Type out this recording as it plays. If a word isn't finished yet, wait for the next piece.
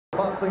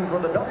Boxing for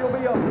the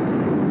WBO. I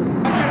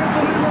can't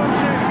believe what I'm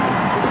seeing.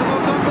 It's the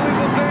most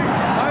unbelievable thing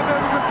I've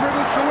ever been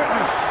privileged to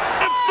witness.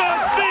 It's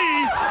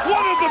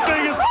one of the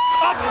biggest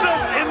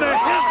upsets in the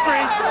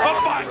history of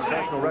boxing.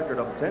 National record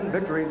of 10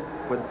 victories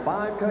with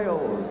 5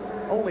 KOs.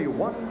 Only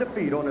 1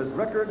 defeat on his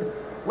record.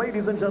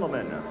 Ladies and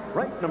gentlemen,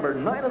 ranked number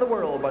 9 in the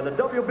world by the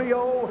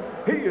WBO,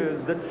 he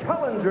is the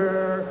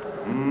challenger,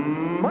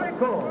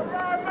 Michael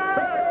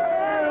Bentt.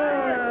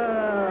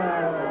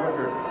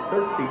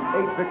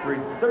 38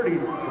 victories,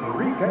 33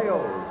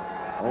 KOs,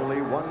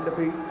 only 1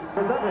 defeat.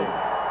 Presenting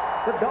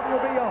the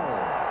WBO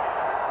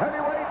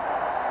heavyweight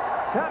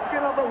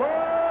champion of the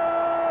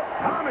world,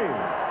 Tommy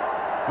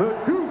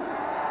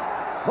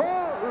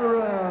Morrison.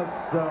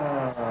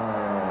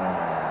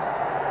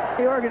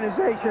 The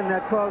organization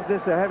that calls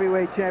this a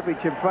heavyweight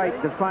championship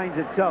fight defines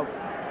itself,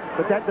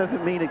 but that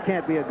doesn't mean it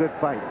can't be a good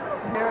fight.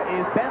 Here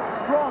is Bentt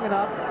strong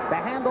enough to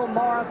handle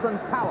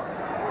Morrison's power.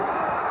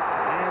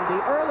 The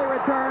early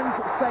returns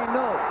say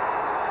no.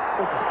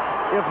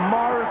 If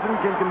Morrison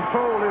can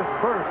control his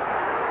burst.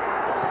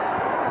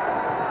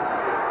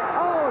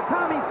 Oh,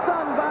 Tommy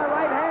stunned by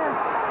right hand,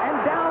 and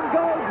down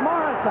goes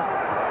Morrison.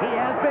 He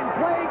has been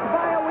plagued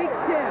by a weak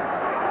chin.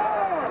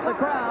 The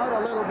crowd a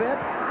little bit.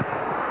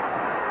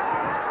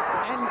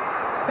 And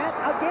Bentt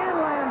again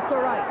lands the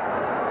right.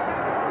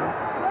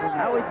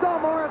 Now we saw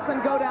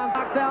Morrison go down,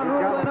 knockdown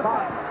rule in a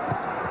fight.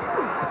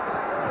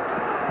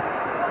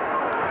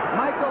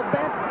 Michael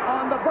Bentt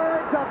on the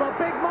verge of a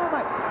big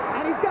moment,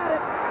 and he's got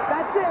it.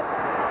 That's it.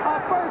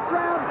 A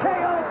first-round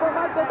KO for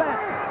Michael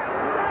Bentt.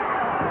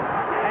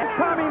 And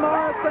Tommy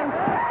Morrison's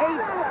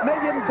 $8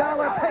 million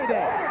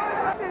payday.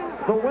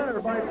 The winner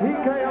by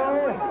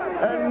TKO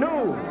and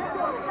new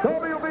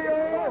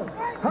WBO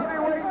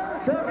heavyweight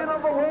champion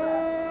of the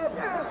world,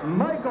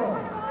 Michael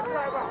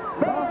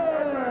Bentt.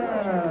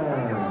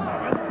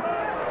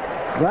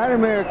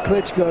 Wldimir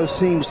Klitschko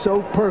seems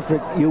so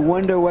perfect, you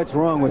wonder what's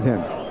wrong with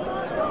him.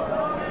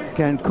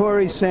 Can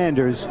Corrie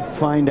Sanders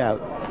find out?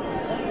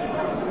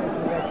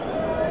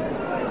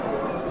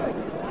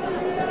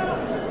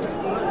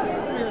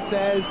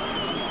 Says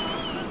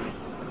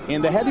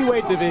in the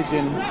heavyweight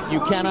division, you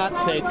cannot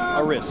take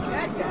a risk.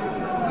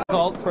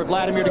 Difficult for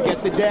Wldimir to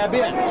get the jab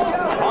in.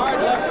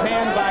 Hard left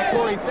hand by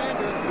Corrie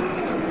Sanders.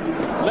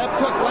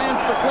 Left hook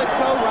lands for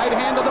Klitschko, right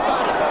hand to the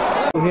body.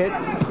 Hit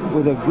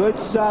with a good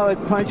solid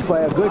punch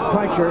by a good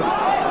puncher.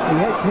 He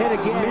gets hit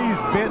again. Knees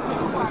bent,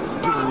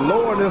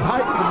 lowering his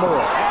height some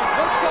more.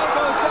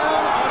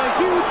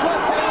 Huge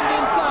left hand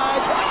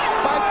inside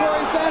by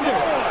Corrie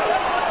Sanders.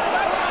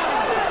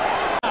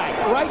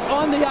 Right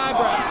on the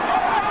eyebrow.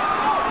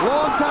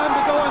 Long time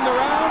to go in the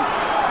round.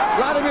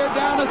 Wldimir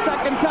down a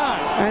second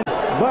time. And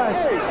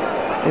bust.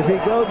 If he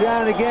go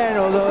down again,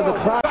 although the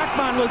clock...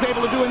 Rahman was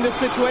able to do in this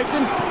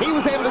situation. He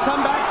was able to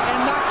come back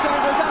and knock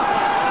Sanders out.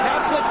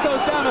 Now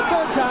Klitschko's down a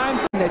third time.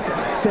 That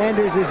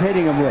Sanders is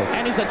hitting him with.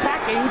 And he's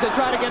attacking to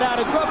try to get out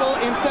of trouble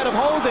instead of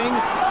holding.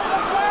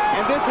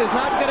 And this is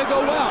not going to go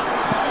well.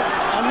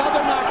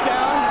 Another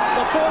knockdown,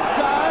 the 4th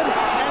time,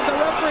 and the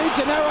referee,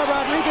 Gennaro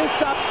Rodriguez,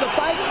 stops the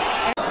fight.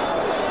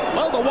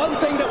 Well, the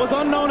one thing that was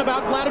unknown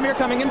about Wldimir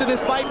coming into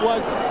this fight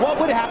was what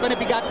would happen if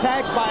he got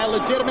tagged by a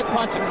legitimate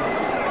puncher.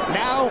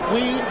 Now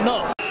we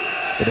know.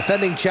 The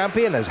defending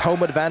champion has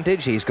home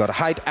advantage, he's got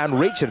height and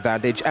reach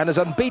advantage, and is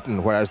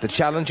unbeaten, whereas the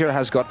challenger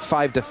has got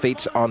 5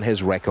 defeats on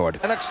his record.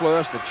 Lennox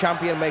Lewis, the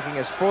champion, making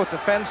his 4th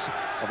defense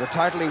of the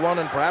title he won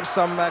in perhaps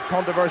some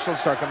controversial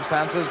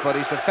circumstances, but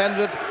he's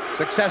defended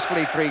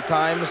successfully 3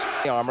 times in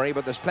the armory,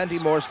 but there's plenty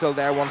more still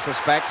there, one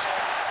suspects.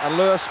 And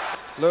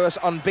Lewis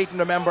unbeaten,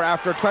 remember,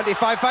 after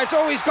 25 fights.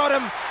 Oh, he's got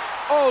him!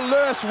 Oh,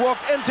 Lewis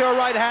walked into a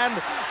right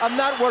hand, and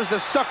that was the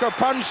sucker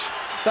punch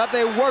that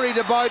they worried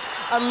about,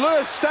 and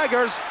Lewis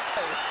staggers,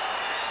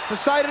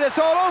 decided it's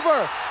all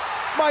over.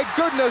 My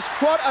goodness,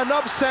 what an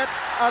upset,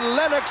 and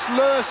Lennox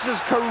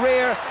Lewis's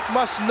career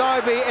must now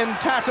be in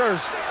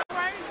tatters.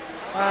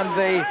 And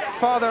the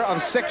father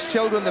of 6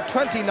 children, the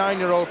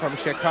 29-year-old from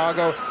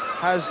Chicago,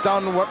 has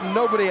done what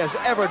nobody has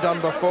ever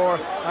done before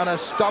and has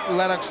stopped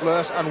Lennox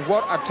Lewis, and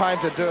what a time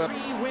to do it.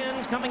 3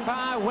 wins coming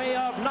by way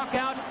of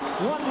knockout,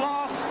 1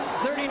 loss,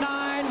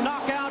 39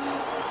 knockouts.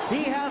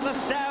 He has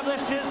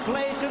established his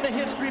place in the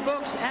history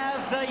books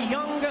as the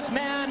youngest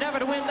man ever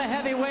to win the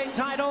heavyweight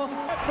title.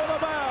 For the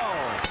bell.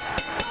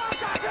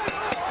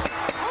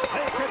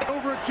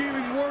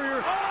 Overachieving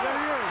warrior that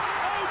he is.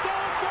 Oh,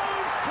 down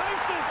goes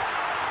Tyson.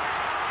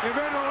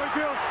 Evander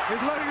Holyfield is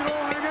letting it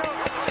all hang out.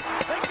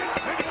 They can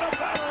pick it up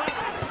by the left.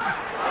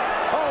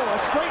 Oh,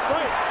 a straight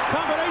right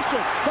combination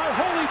by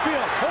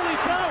Holyfield.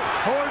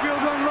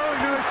 Holyfield's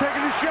unloading, now he's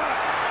taking a shot.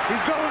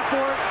 He's going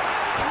for it.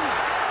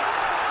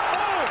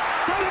 Oh,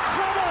 in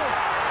trouble.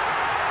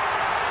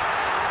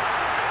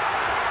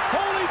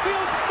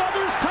 Holyfield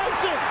smothers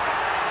Tyson.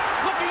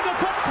 Looking to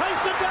put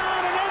Tyson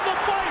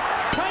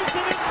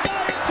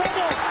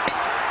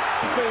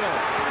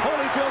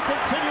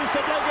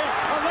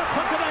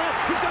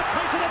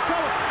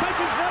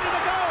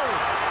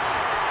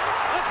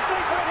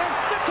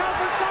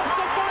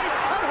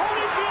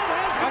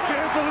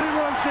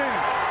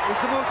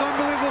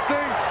unbelievable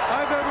thing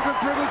I've ever been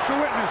privileged to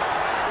witness.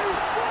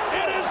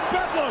 It is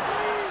Bedlam.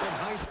 A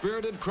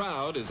high-spirited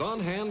crowd is on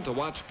hand to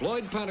watch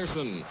Floyd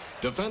Patterson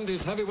defend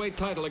his heavyweight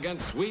title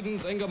against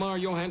Sweden's Ingremar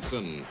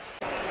Johansson.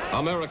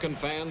 American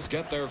fans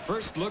get their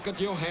first look at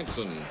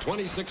Johansson,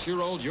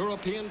 26-year-old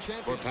European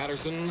champion. For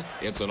Patterson,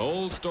 it's an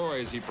old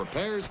story as he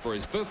prepares for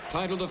his 5th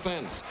title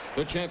defense.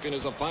 The champion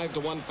is a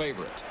 5-1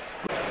 favorite.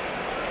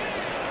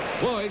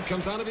 Floyd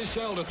comes out of his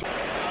shell to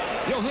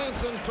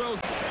Johansson throws.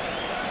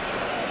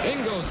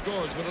 Ingo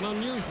scores with an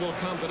unusual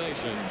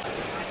combination.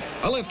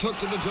 A left hook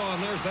to the jaw,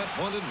 and there's that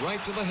pointed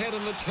right to the head,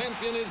 and the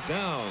champion is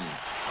down.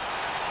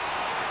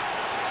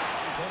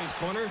 Tony's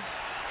corner.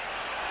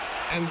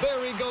 And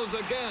there he goes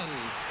again.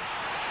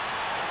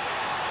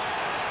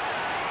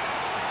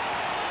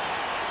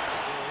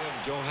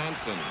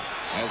 Johansson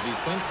as he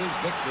senses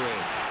victory.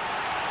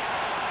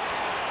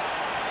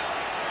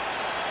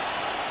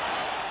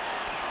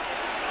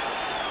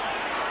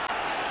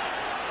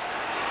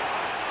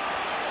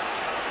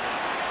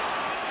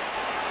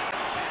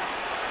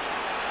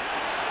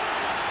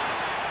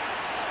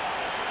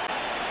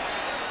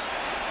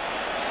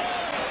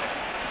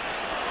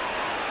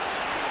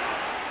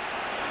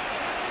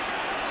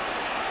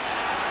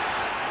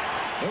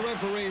 The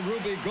referee,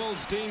 Ruby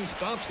Goldstein,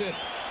 stops it.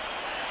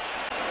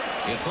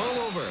 It's all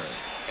over.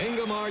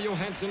 Ingremar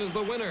Johansson is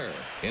the winner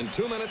in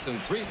 2 minutes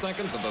and 3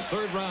 seconds of the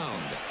 3rd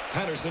round.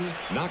 Patterson,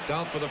 knocked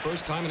out for the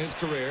first time in his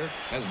career,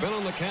 has been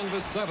on the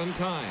canvas 7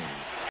 times.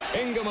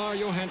 Ingremar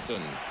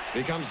Johansson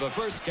becomes the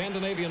first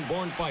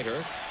Scandinavian-born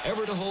fighter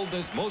ever to hold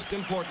this most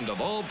important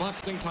of all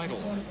boxing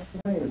titles.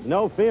 There's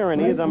no fear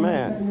in either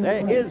man.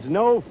 There is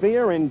no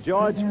fear in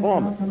George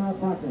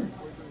Foreman.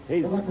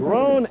 He's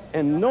grown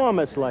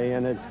enormously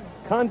in his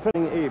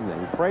confident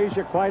evening.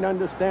 Frazier, quite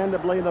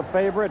understandably, the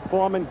favorite.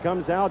 Foreman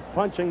comes out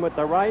punching with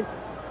the right.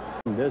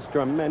 This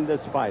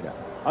tremendous fighter.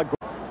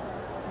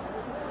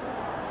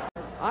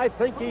 I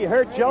think he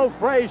hurt Joe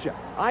Frazier.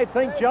 I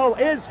think Joe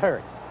is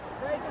hurt.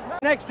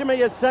 Next to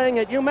me is saying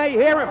it. You may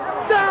hear him.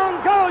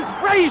 Down goes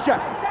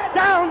Frazier.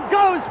 Down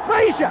goes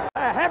Frazier.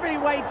 The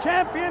heavyweight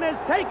champion is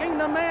taking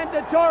the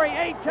mandatory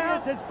 8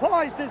 counts. As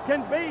poised as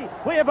can be.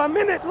 We have a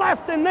minute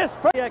left in this.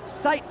 The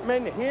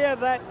excitement here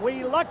that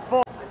we look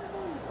for.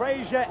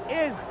 Frazier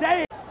is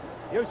dead.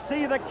 You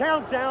see the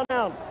countdown.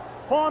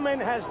 Foreman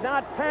has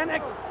not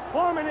panicked.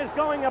 Foreman is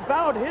going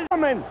about his.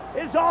 Foreman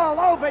is all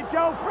over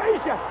Joe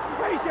Frazier.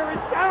 Frazier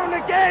is down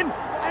again,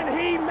 and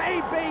he may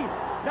be.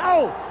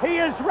 No, he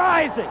is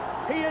rising.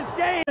 He is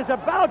game is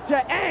about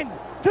to end.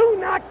 2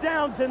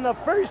 knockdowns in the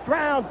 1st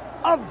round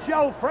of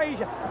Joe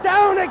Frazier.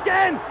 Down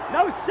again.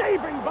 No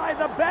saving by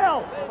the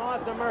bell.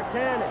 Martha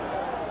Mercani.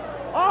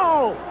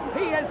 Oh,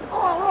 he is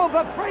all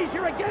over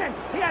Frazier again.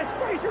 He has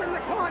Frazier in the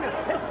corner.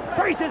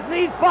 Frazier's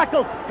knees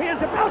buckled. He is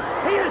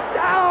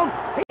down.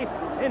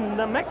 In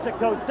the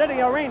Mexico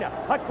City arena.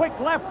 A quick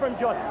left from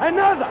George.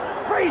 Another.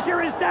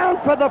 Frazier is down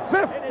for the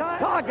 5th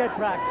target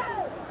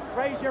practice.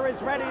 Frazier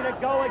is ready to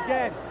go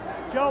again.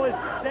 Joe is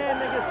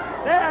standing.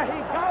 There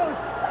he goes.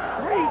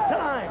 3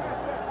 times.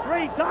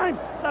 3 times.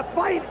 The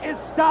fight is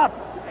stopped.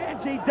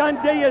 Angie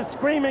Dundee is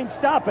screaming,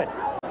 stop it.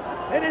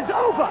 It is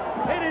over.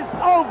 It is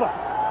over.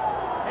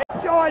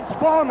 George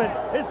Foreman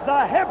is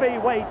the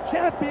heavyweight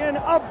champion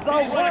of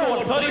the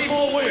world.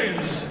 34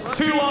 wins,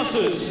 2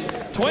 losses,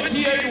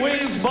 28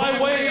 wins by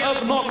way of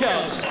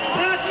knockouts.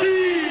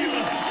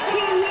 Hashim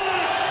Rahman.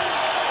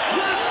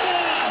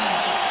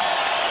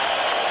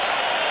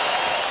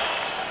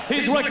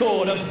 His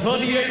record of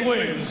 38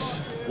 wins,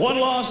 1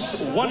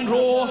 loss, 1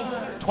 draw,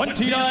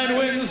 29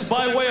 wins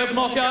by way of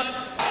knockout.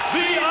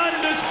 The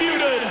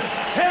undisputed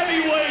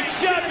heavyweight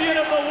champion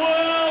of the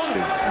world.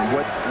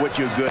 What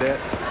you're good at?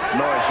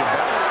 No, it's your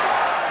balance.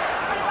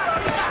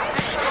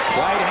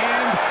 Right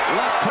hand,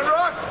 left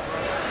hook.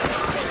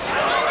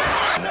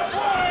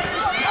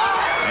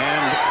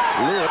 And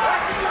Lewis.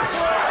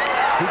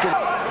 He can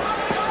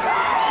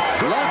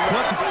left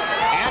hooks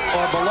at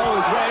or below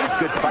his waist.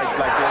 Good fights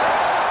like this.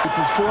 He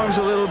performs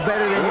a little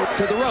better than you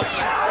To the ropes.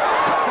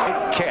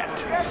 Cat.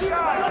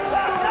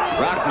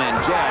 Rahman,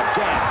 jab,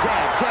 jab,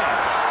 jab, jab.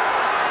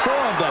 4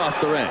 of them across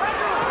the ring.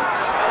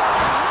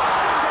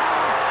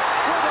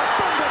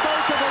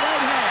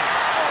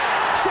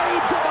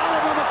 Shades of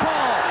Oliver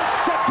Mccall.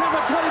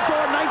 September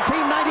 24,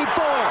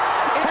 1994.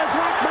 It has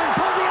Rahman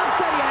pulled the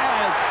upset he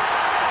has.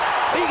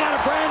 He got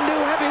a brand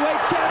new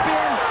heavyweight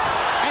champion,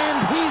 and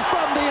he's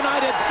from the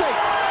United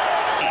States.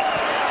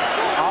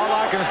 All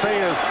I can say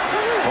is,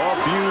 for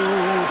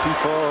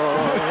beautiful,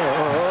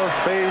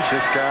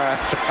 spacious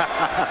skies.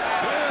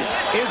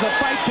 Is a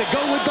fight to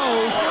go with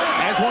those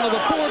as one of the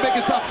 4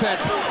 biggest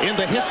upsets in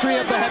the history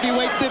of the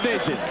heavyweight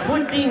division.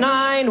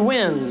 29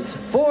 wins,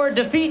 4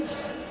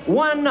 defeats,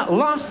 1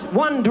 loss,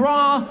 1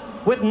 draw,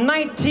 with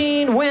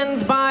 19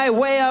 wins by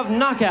way of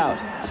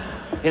knockout.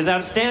 His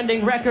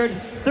outstanding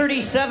record,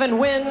 37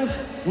 wins,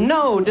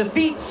 no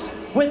defeats,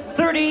 with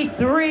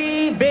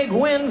 33 big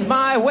wins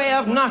by way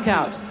of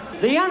knockout.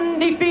 The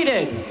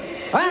undefeated,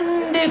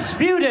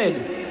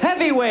 undisputed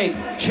heavyweight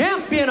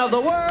champion of the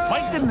world.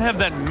 Mike didn't have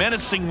that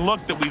menacing look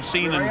that we've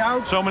seen in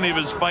so many of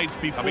his fights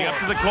before. Coming up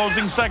to the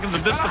closing seconds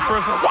of this, the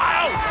first one.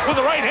 Wow! With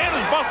the right hand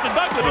is Buster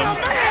Douglas.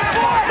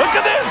 Look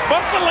at this!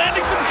 Buster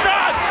landing some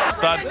shots.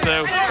 Thought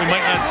we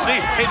might not see.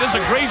 Hey, there's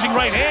a grazing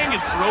right hand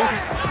gets through.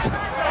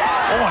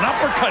 Oh, an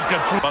uppercut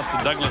got through.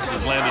 Buster Douglas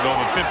has landed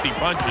over 50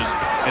 punches,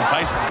 and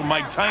Tyson from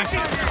Mike Tyson.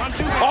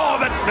 Oh,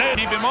 that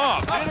keep him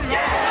off. And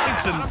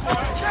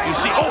you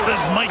see, oh,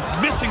 there's Mike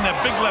missing that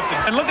big left.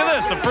 And look at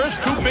this, the first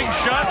two big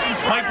shots.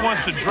 Mike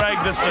wants to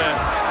drag this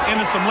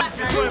into some.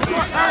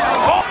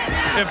 Oh,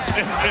 if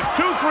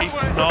 2-3,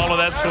 and all of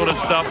that sort of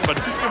stuff, but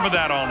for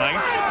that all night.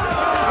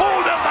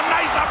 Oh, there's a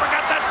nice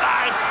uppercut that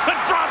time that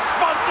drops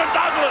Buster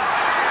Douglas.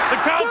 The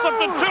count's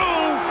up to 2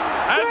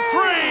 and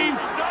 3.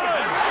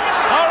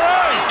 All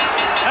right,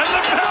 and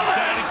the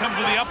belly comes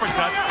with the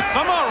uppercut.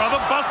 Somehow or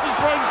other, Buster's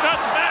throwing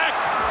shots back.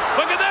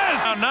 Look at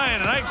this. Now 9,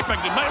 and I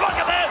expected Mike. Look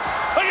at this.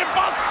 Look at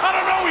Buster. I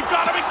don't know. We've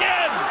got him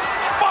again.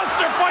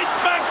 Buster fights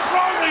back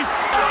strongly.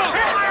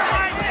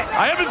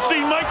 I haven't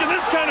seen Mike in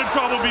this kind of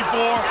trouble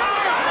before.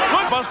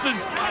 Look, Buster's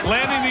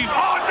landing these.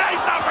 Oh,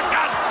 nice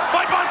uppercut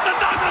by Buster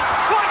Douglas.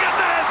 Look at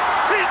this.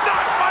 He's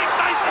knocked Mike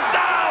Tyson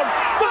down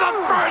for the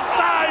first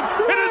time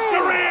in his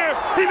career.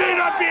 He may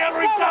not be able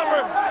to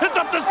recover. It's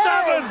up to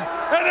 7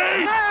 and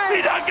 8.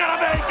 He's not gonna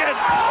make it.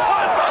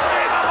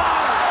 Unbelievable!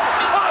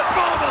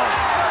 Unbelievable!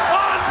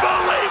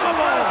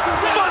 Unbelievable!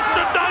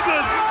 Buster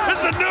Douglas is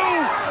the new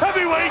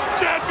heavyweight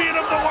champion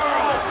of the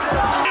world.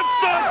 It's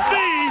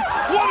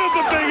one of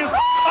the biggest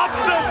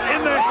upsets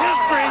in the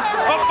history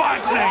of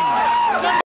boxing.